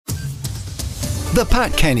The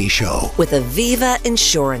Pat Kenny Show with Aviva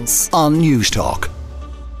Insurance on Newstalk.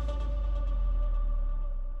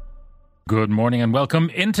 Good morning and welcome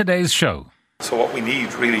in today's show. So what we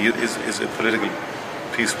need really is a political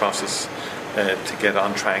peace process to get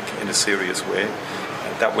on track in a serious way.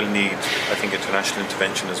 That will need, I think, international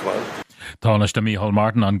intervention as well. Tánaiste Micheál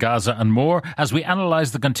Martin on Gaza and more as we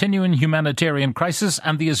analyse the continuing humanitarian crisis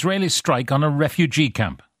and the Israeli strike on a refugee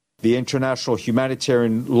camp. The international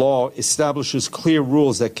humanitarian law establishes clear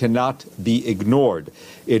rules that cannot be ignored.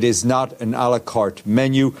 It is not an a la carte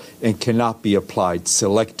menu and cannot be applied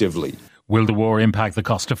selectively. Will the war impact the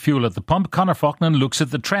cost of fuel at the pump? Conor Faulkner looks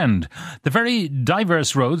at the trend. The very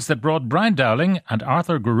diverse roads that brought Brian Dowling and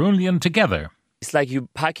Arthur Gurunlian together. It's like you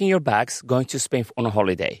packing your bags, going to Spain on a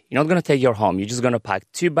holiday. You're not going to take your home. You're just going to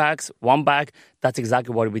pack 2 bags, 1 bag. That's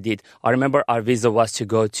exactly what we did. I remember our visa was to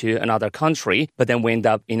go to another country, but then we ended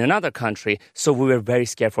up in another country. So we were very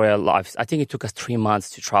scared for our lives. I think it took us 3 months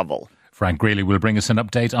to travel. Frank Greeley will bring us an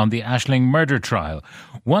update on the Aisling murder trial.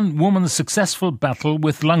 One woman's successful battle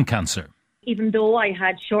with lung cancer. Even though I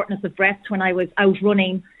had shortness of breath when I was out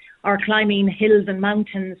running or climbing hills and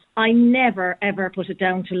mountains, I never, ever put it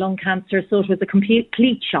down to lung cancer. So it was a complete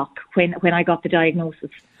shock when I got the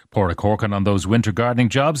diagnosis. Pádraig Corkin on those winter gardening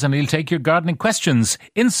jobs, and he'll take your gardening questions.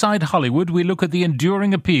 Inside Hollywood, we look at the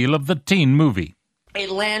enduring appeal of the teen movie.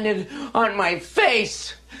 It landed on my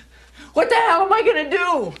face. What the hell am I going to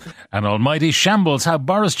do? An almighty shambles, how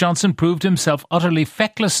Boris Johnson proved himself utterly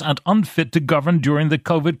feckless and unfit to govern during the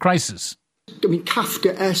COVID crisis. I mean,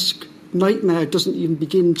 Kafka-esque nightmare doesn't even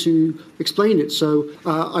begin to explain it. So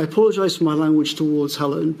I apologise for my language towards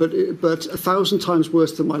Helen, but 1,000 times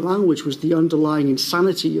worse than my language was the underlying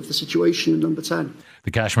insanity of the situation in number 10.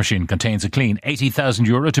 The cash machine contains a clean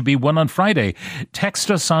 €80,000 to be won on Friday.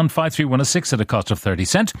 Text us on 53106 at a cost of 30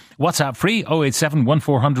 cents. WhatsApp free 087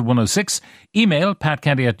 1400 106. Email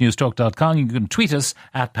patkenny@newstalk.com. You can tweet us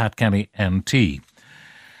at patkennynt.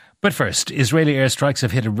 But first, Israeli airstrikes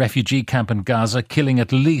have hit a refugee camp in Gaza, killing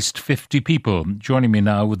at least 50 people. Joining me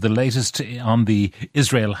now with the latest on the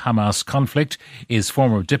Israel-Hamas conflict is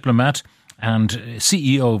former diplomat and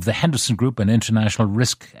CEO of the Henderson Group, an international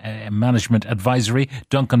risk management advisory,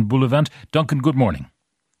 Duncan Bullivant. Duncan, good morning.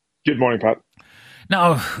 Good morning, Pat.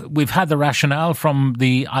 Now, we've had the rationale from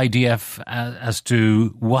the IDF as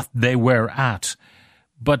to what they were at.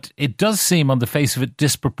 But it does seem on the face of it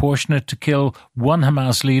disproportionate to kill one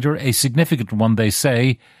Hamas leader, a significant one, they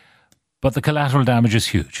say, but the collateral damage is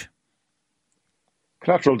huge.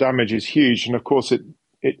 Collateral damage is huge, and of course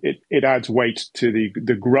it adds weight to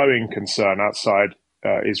the growing concern outside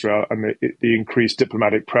Israel and the increased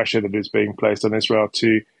diplomatic pressure that is being placed on Israel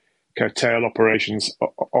to curtail operations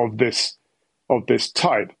of this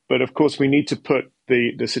type. But of course we need to put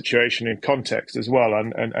the situation in context as well,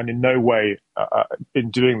 and in no way in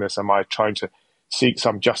doing this am I trying to seek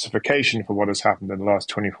some justification for what has happened in the last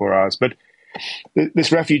 24 hours. But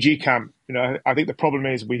this refugee camp, I think the problem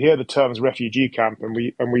is we hear the terms refugee camp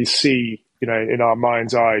and we see, in our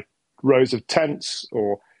mind's eye, rows of tents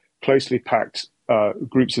or closely packed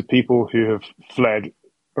groups of people who have fled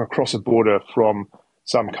across a border from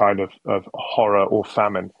some kind of horror or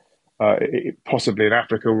famine. Possibly in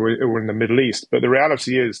Africa or in the Middle East. But the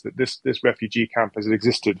reality is that this refugee camp has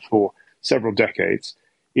existed for several decades.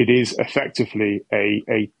 It is effectively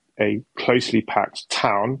a closely packed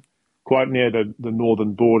town, quite near the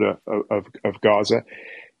northern border of Gaza.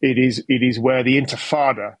 It is where the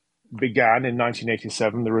Intifada began in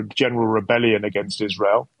 1987, the general rebellion against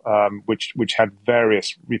Israel, which had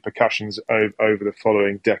various repercussions over the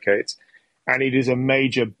following decades. And it is a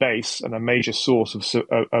major base and a major source of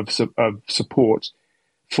support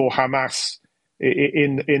for Hamas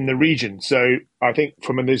in the region. So I think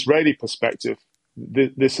from an Israeli perspective,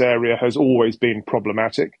 this area has always been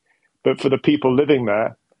problematic. But for the people living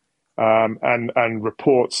there, and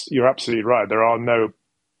reports, you're absolutely right. There are no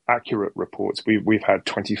accurate reports. We've had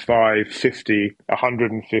 25, 50,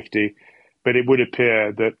 150, but it would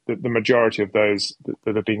appear that the majority of those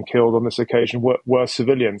that have been killed on this occasion were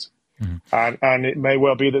civilians. Mm-hmm. And it may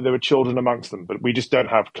well be that there were children amongst them, but we just don't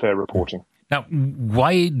have clear reporting. Now,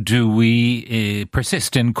 why do we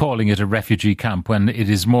persist in calling it a refugee camp when it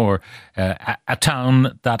is more a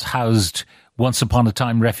town that housed once upon a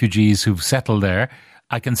time refugees who've settled there?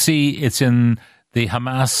 I can see it's in the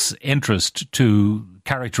Hamas interest to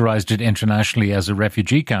characterize it internationally as a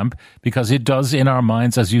refugee camp because it does, in our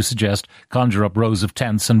minds, as you suggest, conjure up rows of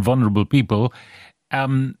tents and vulnerable people.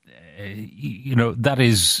 That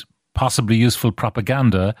is possibly useful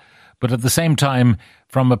propaganda, but at the same time,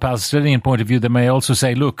 from a Palestinian point of view, they may also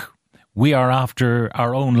say, look, we are after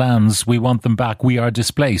our own lands, we want them back, we are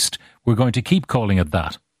displaced. We're going to keep calling it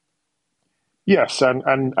that. Yes, and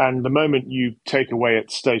the moment you take away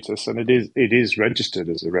its status, and it is registered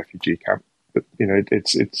as a refugee camp, but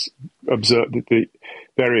it's observed that the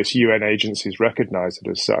various UN agencies recognise it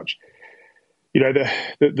as such.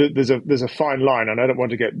 There's a fine line, and I don't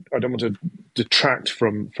want to detract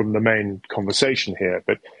from the main conversation here,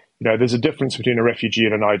 but there's a difference between a refugee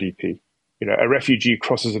and an IDP. A refugee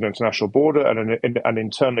crosses an international border, and an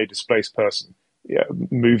internally displaced person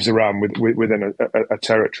moves around within a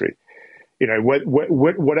territory.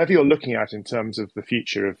 Whatever you're looking at in terms of the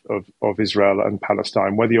future of Israel and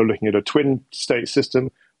Palestine, whether you're looking at a twin state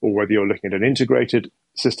system or whether you're looking at an integrated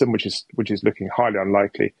system, which is looking highly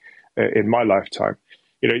unlikely in my lifetime,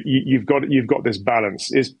 you've got this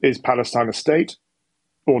balance. Is Palestine a state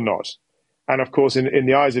or not? And of course, in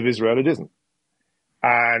the eyes of Israel, it isn't.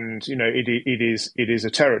 And it is a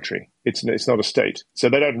territory. It's not a state. So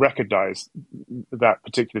they don't recognize that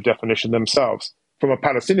particular definition themselves. From a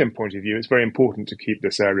Palestinian point of view, it's very important to keep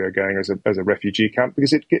this area going as a refugee camp,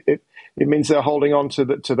 because it means they're holding on to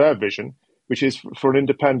their vision, which is for an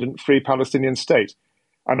independent, free Palestinian state.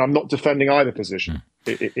 And I'm not defending either position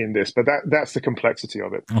in this, but that's the complexity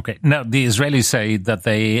of it. Okay. Now, the Israelis say that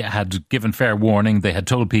they had given fair warning. They had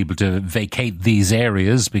told people to vacate these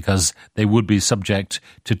areas because they would be subject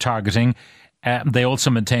to targeting. They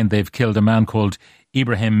also maintain they've killed a man called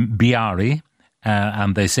Ibrahim Biari,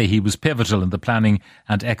 and they say he was pivotal in the planning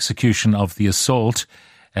and execution of the assault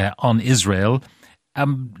on Israel.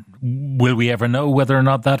 Will we ever know whether or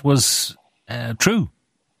not that was true?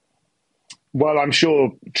 Well, I'm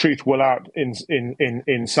sure truth will out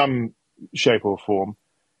in some shape or form.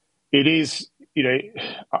 It is,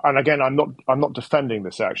 and again, I'm not defending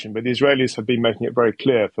this action, but the Israelis have been making it very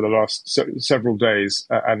clear for the last several days,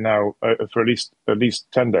 and now for at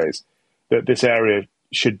least 10 days, that this area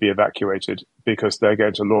should be evacuated because they're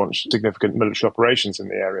going to launch significant military operations in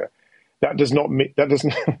the area. That does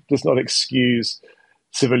not excuse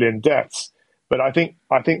civilian deaths, but I think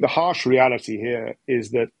the harsh reality here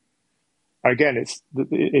is that, again, it's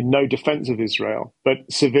in no defense of Israel, but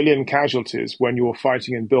civilian casualties when you're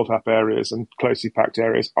fighting in built-up areas and closely packed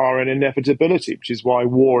areas are an inevitability, which is why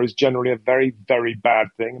war is generally a very, very bad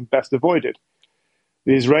thing and best avoided.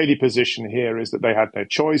 The Israeli position here is that they had no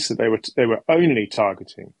choice, that they were only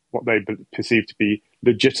targeting what they perceived to be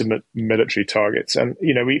legitimate military targets. And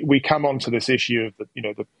we come on to this issue of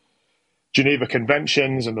the Geneva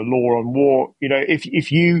Conventions and the law on war.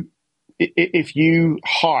 If you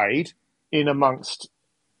hide in amongst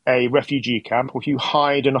a refugee camp, or if you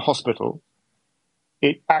hide in a hospital,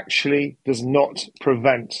 it actually does not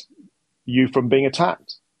prevent you from being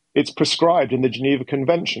attacked. It's prescribed in the Geneva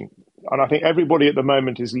Convention. And I think everybody at the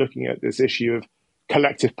moment is looking at this issue of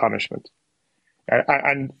collective punishment.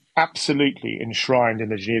 And absolutely enshrined in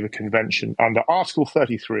the Geneva Convention under Article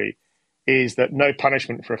 33 is that no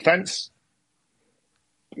punishment for offence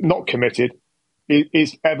not committed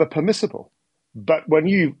is ever permissible. But when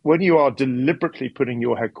you are deliberately putting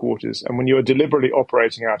your headquarters and when you are deliberately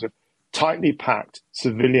operating out of tightly packed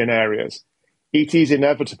civilian areas, it is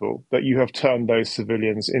inevitable that you have turned those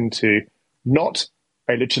civilians into not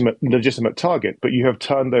a legitimate target, but you have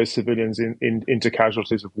turned those civilians into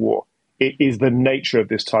casualties of war. It is the nature of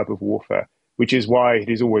this type of warfare, which is why it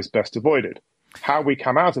is always best avoided. How we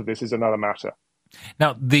come out of this is another matter.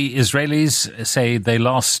 Now, the Israelis say they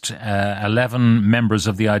lost 11 members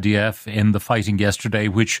of the IDF in the fighting yesterday,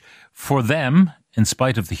 which for them, in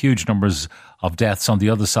spite of the huge numbers of deaths on the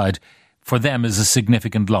other side, for them is a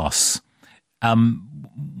significant loss.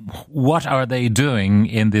 What are they doing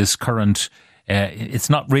in this current... it's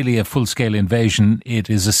not really a full-scale invasion. It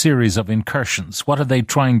is a series of incursions. What are they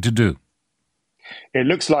trying to do? It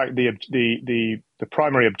looks like the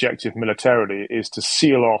primary objective militarily is to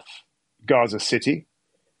seal off Gaza City,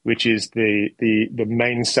 which is the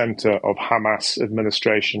main center of Hamas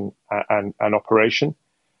administration and operation.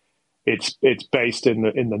 It's based in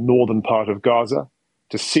the northern part of Gaza.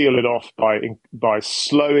 To seal it off by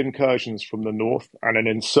slow incursions from the north and an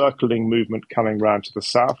encircling movement coming round to the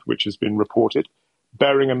south, which has been reported,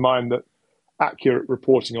 bearing in mind that accurate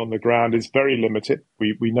reporting on the ground is very limited.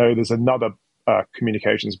 We know there's another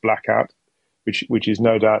communications blackout, which is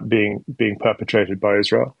no doubt being perpetrated by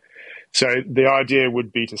Israel. So the idea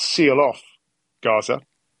would be to seal off Gaza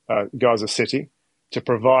City, to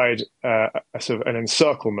provide a sort of an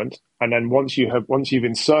encirclement, and then once you've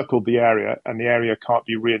encircled the area and the area can't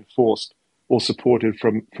be reinforced or supported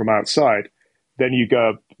from outside, then you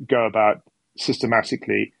go about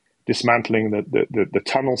systematically dismantling the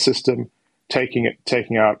tunnel system,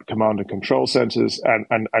 taking out command and control centers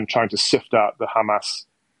and trying to sift out the Hamas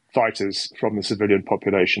fighters from the civilian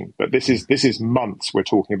population. But this is months we're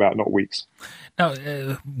talking about, not weeks. Now,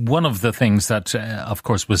 one of the things that, of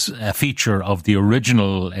course, was a feature of the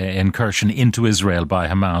original incursion into Israel by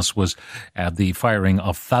Hamas was the firing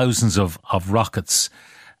of thousands of rockets.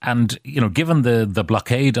 And, given the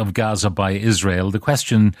blockade of Gaza by Israel, the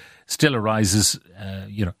question still arises,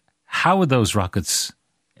 how are those rockets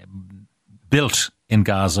built in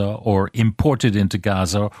Gaza or imported into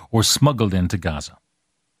Gaza or smuggled into Gaza?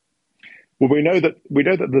 Well, we know that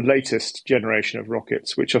the latest generation of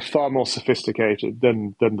rockets, which are far more sophisticated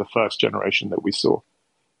than the first generation that we saw,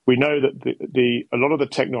 we know that a lot of the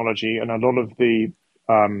technology and a lot of the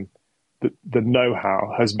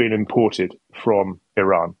know-how has been imported from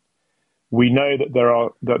Iran. We know that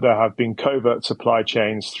there have been covert supply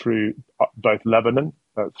chains through both Lebanon,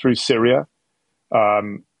 through Syria,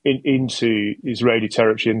 into Israeli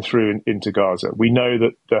territory and through into Gaza. We know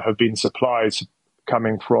that there have been supplies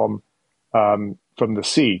coming from the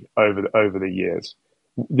sea over the years.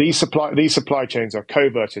 These supply chains are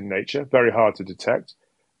covert in nature, very hard to detect,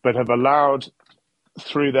 but have allowed,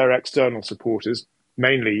 through their external supporters,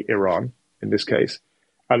 mainly Iran in this case,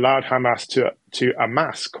 allowed Hamas to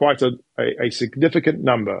amass quite a significant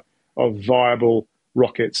number of viable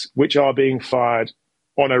rockets, which are being fired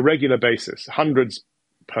on a regular basis, hundreds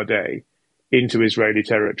per day, into Israeli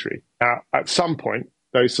territory. Now, at some point,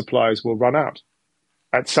 those supplies will run out.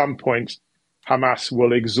 At some point, Hamas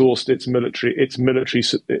will exhaust its military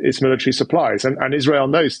supplies, and Israel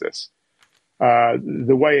knows this.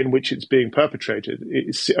 The way in which it's being perpetrated,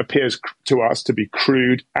 it appears to us to be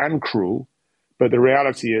crude and cruel, but the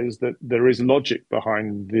reality is that there is logic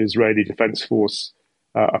behind the Israeli Defense Force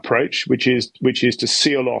approach, which is to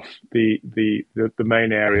seal off the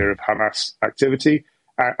main area of Hamas activity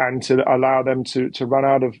and to allow them to run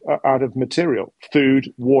out of material,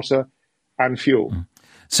 food, water, and fuel.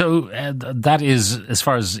 So that is, as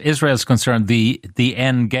far as Israel is concerned, the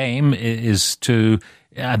end game is to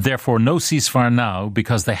therefore no ceasefire now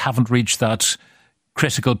because they haven't reached that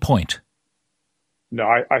critical point. No,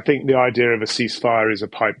 I think the idea of a ceasefire is a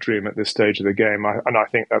pipe dream at this stage of the game, and I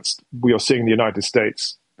think we are seeing the United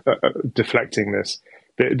States deflecting this.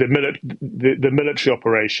 The military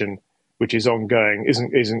operation, which is ongoing,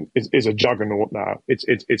 is a juggernaut now.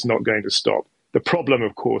 It's not going to stop. The problem,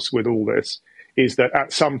 of course, with all this is that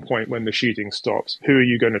at some point when the shooting stops, who are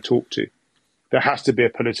you going to talk to? There has to be a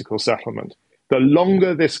political settlement. The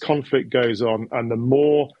longer this conflict goes on, and the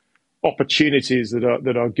more opportunities that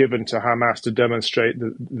are given to Hamas to demonstrate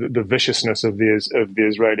the viciousness of the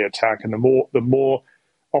Israeli attack, and the more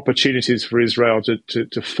opportunities for Israel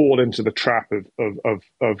to fall into the trap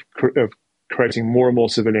of creating more and more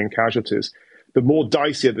civilian casualties, the more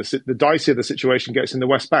dicier the situation gets in the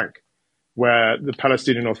West Bank, where the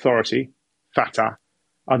Palestinian Authority, Fatah,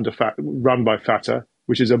 run by Fatah,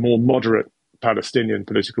 which is a more moderate Palestinian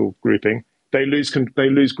political grouping, they lose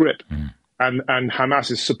grip. And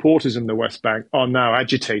Hamas's supporters in the West Bank are now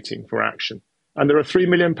agitating for action. And there are 3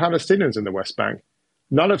 million Palestinians in the West Bank,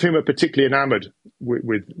 none of whom are particularly enamored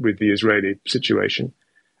with the Israeli situation.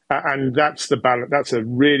 And that's a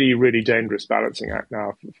really, really dangerous balancing act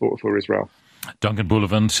now for Israel. Duncan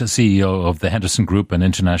Bullivant, CEO of the Henderson Group and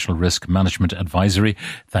International Risk Management Advisory,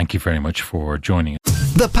 thank you very much for joining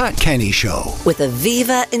us. The Pat Kenny Show with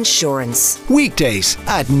Aviva Insurance. Weekdays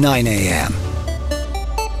at 9 a.m.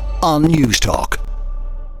 on News Talk.